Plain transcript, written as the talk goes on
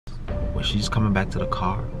when she's coming back to the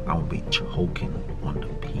car, I'm gonna be choking on the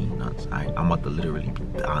peanuts. I'm about to literally be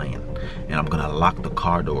dying. And I'm gonna lock the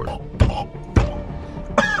car doors.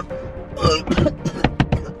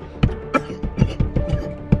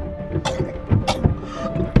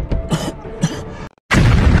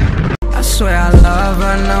 I swear I love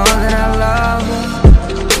her, know that I love her.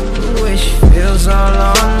 The way she feels all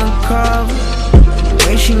on the cover. The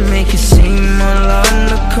way she make it seem all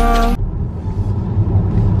undercover.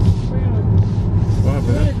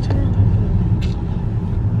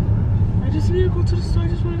 I just need to go to the store. I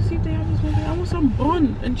just want to see if they have this one thing. I want some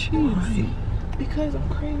bun and cheese. Why? Because I'm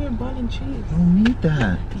craving bun and cheese. You don't need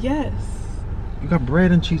that. Yes. You got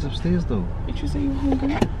bread and cheese upstairs though. Did you say you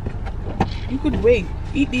hungry? You could wait.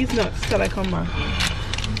 Eat these nuts till I come back.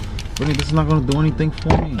 Britney, this is not gonna do anything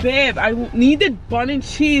for me. Babe, I needed bun and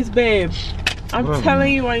cheese, babe. I'm Whatever,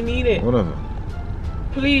 telling man. you I need it. Whatever.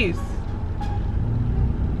 Please.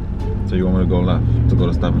 So you want me to go left to go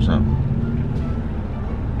to Stop and Shop?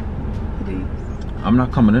 Please. I'm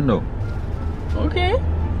not coming in though. Okay.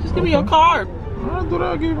 Just give me your card. I'll do that.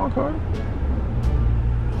 I'll give you my card.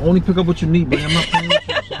 Only pick up what you need, baby. I'm not playing with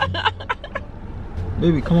you. So.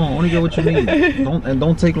 Baby, come on. Only get what you need.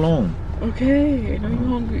 Don't take long. Okay. I know you're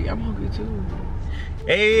hungry. I'm hungry too.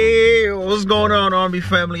 Hey, what's going on, Army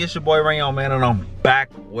family? It's your boy Rayon, man, and I'm back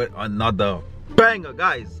with another banger,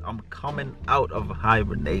 guys. I'm coming out of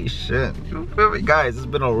hibernation. You feel me, guys? It's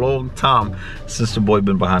been a long time since your boy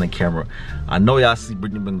been behind the camera. I know y'all see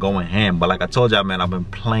Britney been going ham, but like I told y'all, man, I've been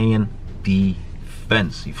playing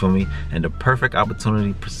defense. You feel me? And the perfect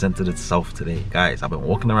opportunity presented itself today, guys. I've been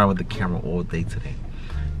walking around with the camera all day today,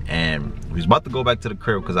 and we was about to go back to the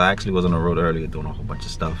crib because I actually was on the road earlier doing a whole bunch of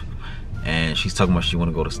stuff. And she's talking about she want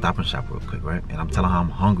to go to Stop and Shop real quick, right? And I'm telling her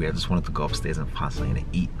I'm hungry. I just wanted to go upstairs and find something to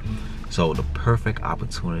eat. So the perfect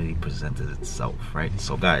opportunity presented itself, right?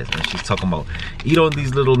 So guys, and she's talking about eat on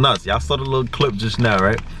these little nuts. Y'all saw the little clip just now,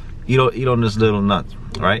 right? Eat on this little nut,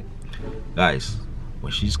 right? Guys,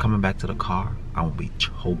 when she's coming back to the car, I'm gonna be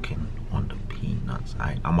choking on the peanuts.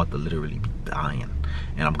 I'm about to literally be dying.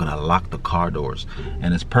 And I'm gonna lock the car doors.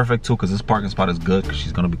 And it's perfect too, because this parking spot is good, because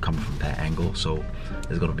she's gonna be coming from that angle. So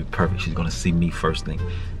it's gonna be perfect. She's gonna see me first thing.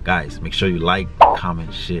 Guys, make sure you like,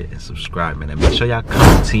 comment, share, and subscribe, man. And make sure y'all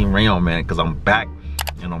come to Team Rayon, man, because I'm back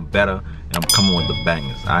and I'm better and I'm coming with the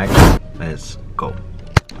bangers. Alright, let's go.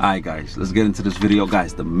 Alright guys, let's get into this video.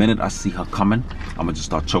 Guys, the minute I see her coming, I'm gonna just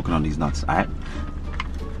start choking on these nuts. Alright.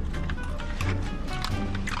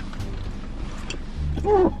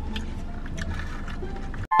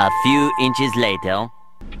 A few inches later.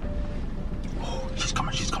 Oh, she's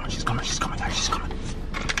coming, she's coming, she's coming, she's coming, guys, she's coming.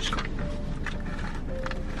 She's coming.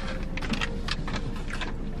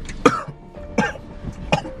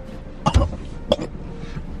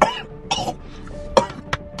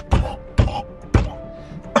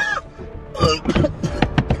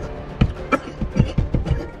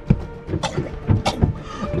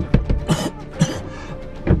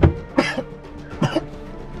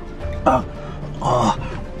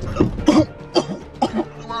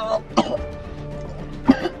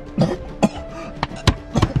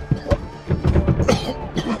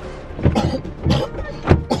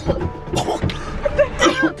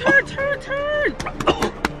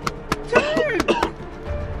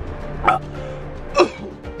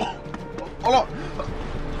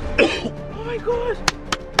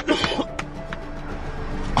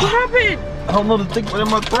 What happened? I don't know, the thing went in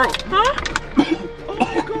my throat. Huh? Oh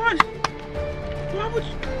my god. Why would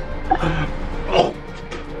you?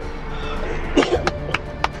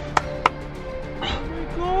 Oh my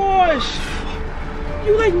gosh.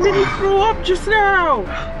 You like mini threw up just now.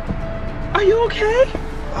 Are you okay?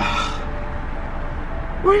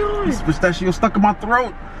 Rayon. This pistachio stuck in my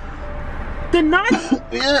throat. The nut?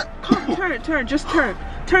 Yeah. Come, turn, just turn.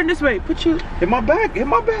 Turn this way. Put you. Hit my back, hit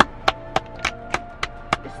my back.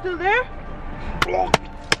 It's still there?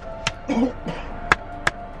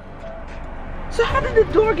 So how did the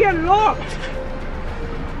door get locked?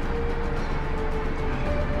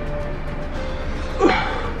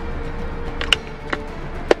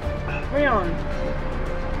 Rayon.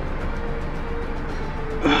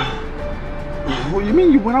 What do you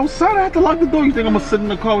mean? You went outside? I had to lock the door. You think I'm gonna sit in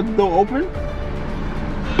the car with the door open?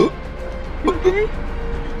 You okay?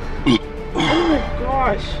 Oh my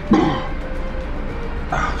gosh.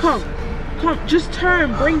 Come, just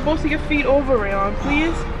turn. Bring both of your feet over, Rayon,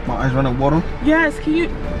 please. My eyes running water? Yes, can you?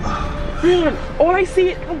 Rayon, all I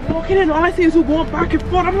see, I'm walking in, all I see is you going back and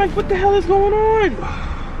forth. I'm like, what the hell is going on?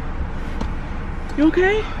 You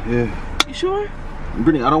okay? Yeah. You sure?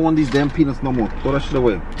 Britney, I don't want these damn peanuts no more. Throw that shit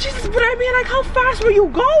away. Jesus, but I mean, like, how fast were you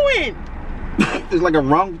going? It's like a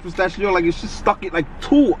round pistachio, like it's just stuck it like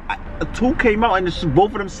two. Two came out and it's just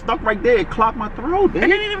both of them stuck right there. It clogged my throat, babe.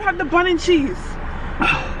 And you didn't even have the bun and cheese.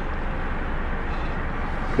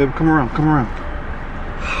 Babe, come around, come around.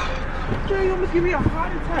 Jay, you almost give me a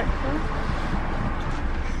heart attack, huh?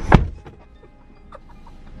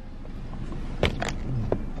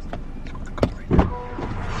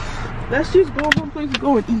 Let's just go someplace to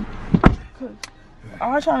go and eat. Cause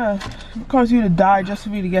I'm not trying to cause you to die just for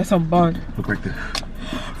me to get some bun. Look right there.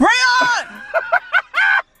 Rayon!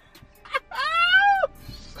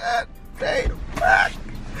 Shit, babe, back.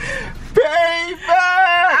 Babe,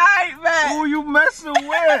 back. Alright, man. Who you messing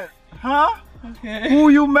with? Huh? Okay. Who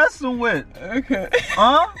you messing with? Okay.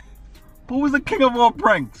 Huh? Who was the king of all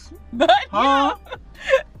pranks? Not Huh? you.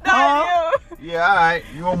 Not Yeah, alright.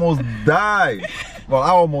 You almost died. Well, I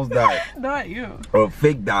almost died. you. Not you. Or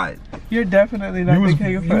fake died. You're definitely not the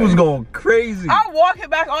king of You was going crazy. I'm walking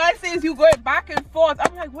back. All I see is you going back and forth.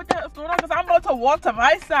 I'm like, what the hell is going on? Because I'm about to walk to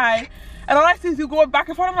my side. And all I see is you going back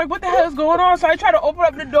and forth. I'm like, what the hell is going on? So I try to open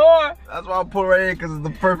up the door. That's why I put right here, because it's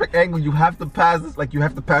the perfect angle. You have to pass this, like you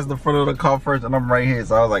have to pass the front of the car first, and I'm right here.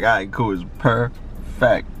 So I was like, alright, cool. It's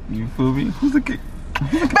perfect. You feel me? Who's the king?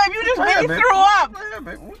 Babe, you just made me throw up.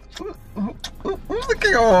 Who's the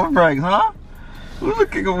king of all pranks, huh? Who's the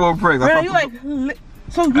king of all pranks? Man, you like,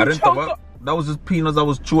 so you I didn't throw choked up. That was just peanuts I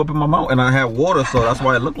was chewing up in my mouth, and I had water, so that's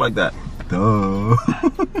why it looked like that. Duh.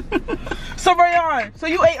 So Rayon, so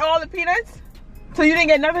you ate all the peanuts? So you didn't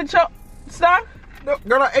get nothing stuck? No,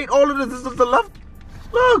 girl, I ate all of this. This is the left.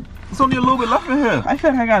 Look, it's only a little bit left in here. I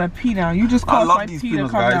feel like I got a pee now. You just I caused my love these pee to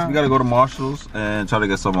peanuts, come guys. down. We gotta go to Marshall's and try to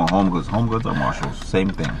get some on Home Goods. Home Goods or Marshall's, same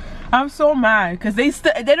thing. I'm so mad because they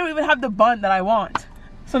don't even have the bun that I want.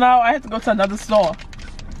 So now I have to go to another store.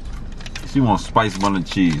 She wants spice bun and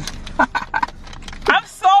cheese. I'm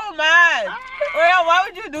so mad. Rayon, why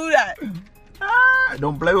would you do that?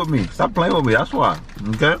 Don't play with me. Stop playing with me. That's why.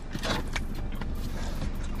 Okay.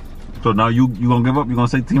 So now you gonna give up? You gonna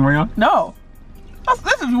say Team Rayon? No.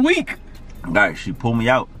 This is weak. Guys, she pulled me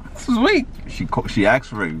out. This is weak. She asked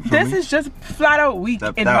for it. This is just flat out weak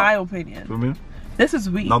in my opinion. Feel me? This is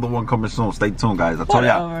weak. Another one coming soon. Stay tuned, guys. I told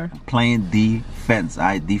y'all, Whatever. playing defense.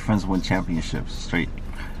 Alright, defense win championships. Straight.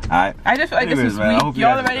 Alright. I just feel like Anyways, this is man, I hope weak. you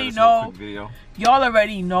Y'all guys already enjoyed this know. quick video. Y'all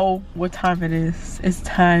already know what time it is. It's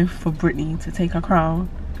time for Britney to take her crown.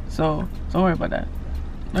 So don't worry about that.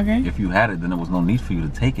 Okay? If you had it, then there was no need for you to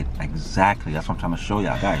take it. Exactly. That's what I'm trying to show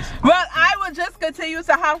y'all, guys. Well, I will just continue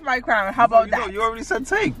to have my crown. How about that? You already said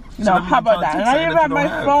take. No, how about that? And I didn't even have my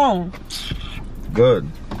phone. Good.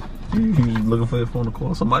 You looking for your phone to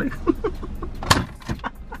call somebody?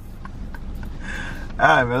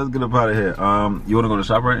 Alright, man, let's get up out of here. You wanna go to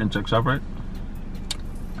ShopRite and check ShopRite?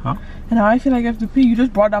 Huh? And now I feel like I have to pee. You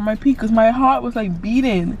just brought down my pee because my heart was like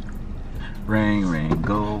beating. Rain, rain,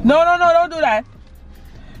 go. No, don't do that.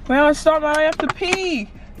 Well, stop, man. I have to pee.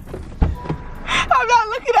 I'm not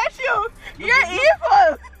looking at you. You're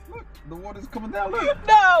evil. Look, the water's coming down. Look.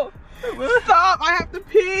 No. Stop. I have to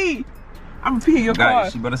pee. I'm gonna pee in your car.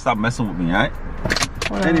 Guys, you better stop messing with me, alright?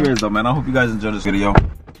 Whatever. Anyways, though, man, I hope you guys enjoyed this video.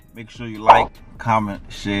 Make sure you like, comment,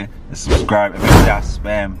 share, and subscribe. And make sure y'all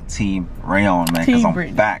spam Team Rayon, man, because I'm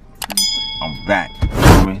Britney. back. I'm back. You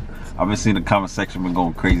know me? I've been seeing the comment section been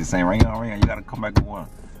going crazy saying, Rayon, you gotta come back with one.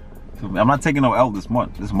 I'm not taking no L this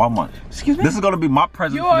month. This is my month. Excuse me? This is gonna be my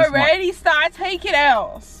present You for this month. already start taking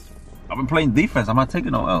L's. I've been playing defense. I'm not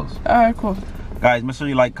taking no L's. Alright, cool. Guys, make sure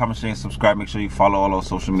you like, comment, share, and subscribe. Make sure you follow all our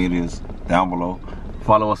social medias down below.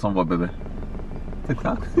 Follow us on what, baby?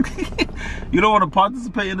 TikTok? You don't want to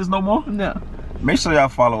participate in this no more? No. Make sure y'all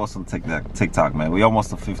follow us on TikTok, man. We almost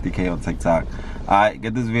to 50K on TikTok. Alright,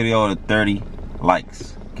 get this video to 30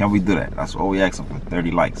 likes. Can we do that? That's all we asking for, 30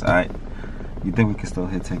 likes, alright? You think we can still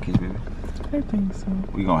hit 10K, baby? I think so.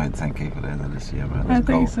 We gonna hit 10K for the end of this year, man. I Let's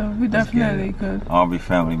think go. so. We Let's get definitely it. could. R&B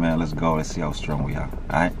family, man. Let's go. Let's see how strong we are.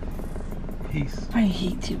 Alright? Peace. I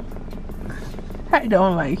hate you. I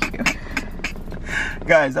don't like you.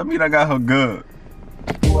 Guys, I mean I got her good.